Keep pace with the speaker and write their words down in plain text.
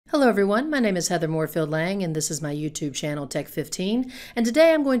Hello everyone, my name is Heather Moorfield-Lang and this is my YouTube channel Tech15, and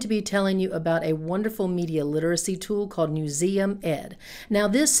today I'm going to be telling you about a wonderful media literacy tool called NewseumEd. Now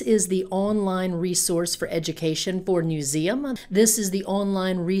this is the online resource for education for Newseum. This is the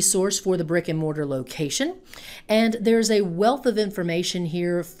online resource for the brick and mortar location, and there's a wealth of information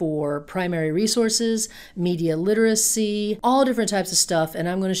here for primary resources, media literacy, all different types of stuff, and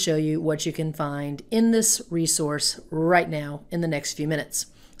I'm going to show you what you can find in this resource right now in the next few minutes.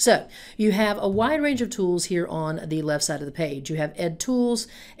 So you have a wide range of tools here on the left side of the page. You have Ed Tools,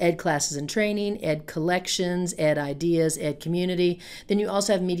 Ed Classes and Training, Ed Collections, Ed Ideas, Ed Community. Then you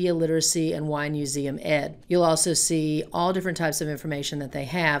also have Media Literacy and Why NewseumEd. You'll also see all different types of information that they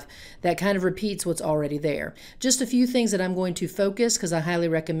have that kind of repeats what's already there. Just a few things that I'm going to focus because I highly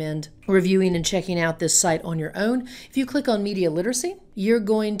recommend reviewing and checking out this site on your own. If you click on Media Literacy, you're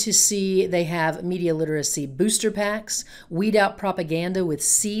going to see they have media literacy booster packs, weed out propaganda with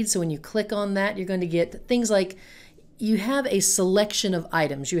seeds. So when you click on that, you're going to get things like you have a selection of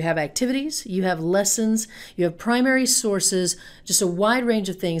items. You have activities, you have lessons, you have primary sources, just a wide range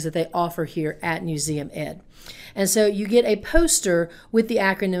of things that they offer here at NewseumEd. And so you get a poster with the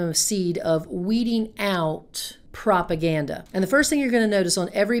acronym of SEED of weeding out propaganda. And the first thing you're going to notice on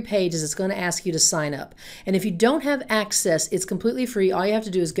every page is it's going to ask you to sign up. And if you don't have access, it's completely free. All you have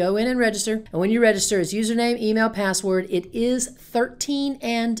to do is go in and register. And when you register, it's username, email, password. It is 13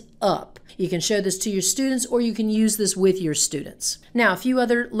 and up. You can show this to your students or you can use this with your students. Now, a few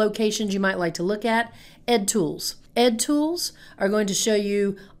other locations you might like to look at. Ed Tools. Ed Tools are going to show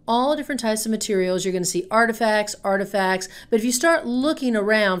you all different types of materials. You're going to see artifacts, but if you start looking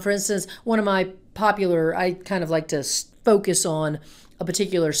around, for instance, one of my popular, I kind of like to focus on a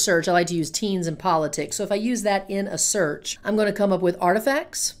particular search. I like to use teens and politics. So if I use that in a search, I'm going to come up with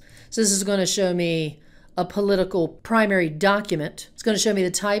artifacts. So this is going to show me a political primary document. It's going to show me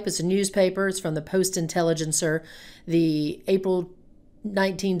the type. It's a newspaper. It's from the Post-Intelligencer, the April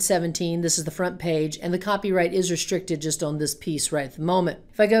 1917. This is the front page, and the copyright is restricted just on this piece right at the moment.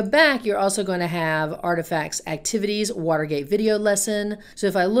 If I go back, you're also going to have artifacts, activities, Watergate video lesson. So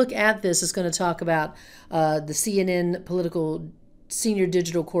if I look at this, it's going to talk about the CNN political senior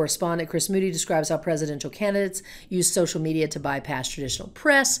digital correspondent Chris Moody describes how presidential candidates use social media to bypass traditional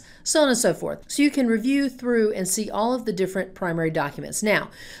press, so on and so forth. So you can review through and see all of the different primary documents. Now,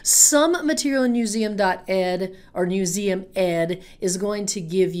 some material in Newseum.ed or NewseumEd is going to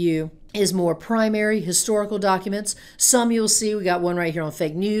give you is more primary historical documents. Some you'll see, we got one right here on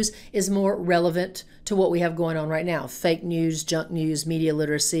fake news, is more relevant to what we have going on right now. Fake news, junk news, media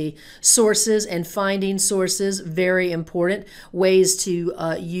literacy, sources and finding sources, very important. Ways to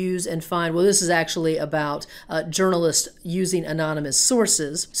use and find, well, this is actually about journalists using anonymous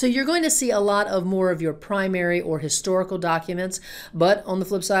sources. So you're going to see a lot of more of your primary or historical documents, but on the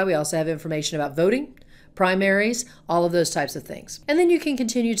flip side, we also have information about voting, primaries, all of those types of things. And then you can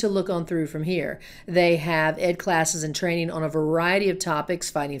continue to look on through from here. They have ed classes and training on a variety of topics: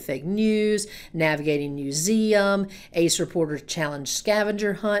 fighting fake news, navigating Newseum, ACE Reporter Challenge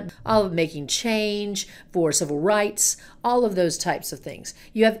Scavenger Hunt, all of making change for civil rights, all of those types of things.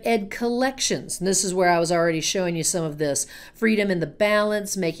 You have ed collections, and this is where I was already showing you some of this. Freedom in the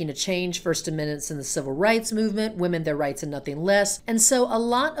Balance, Making a Change, First Amendments in the Civil Rights Movement, Women, Their Rights and Nothing Less. And so a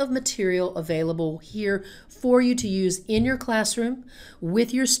lot of material available here for you to use in your classroom,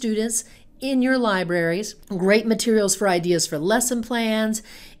 with your students, in your libraries. Great materials for ideas for lesson plans,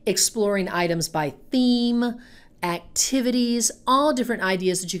 exploring items by theme, activities, all different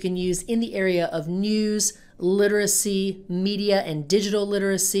ideas that you can use in the area of news, literacy, media, and digital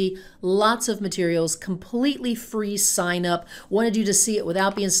literacy. Lots of materials, completely free sign up. Wanted you to see it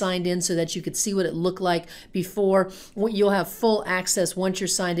without being signed in so that you could see what it looked like before. You'll have full access once you're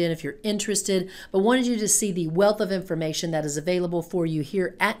signed in if you're interested, but wanted you to see the wealth of information that is available for you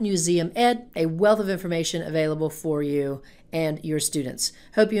here at NewseumEd, a wealth of information available for you and your students.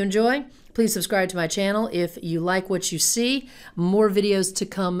 Hope you enjoy. Please subscribe to my channel if you like what you see. More videos to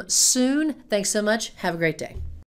come soon. Thanks so much. Have a great day.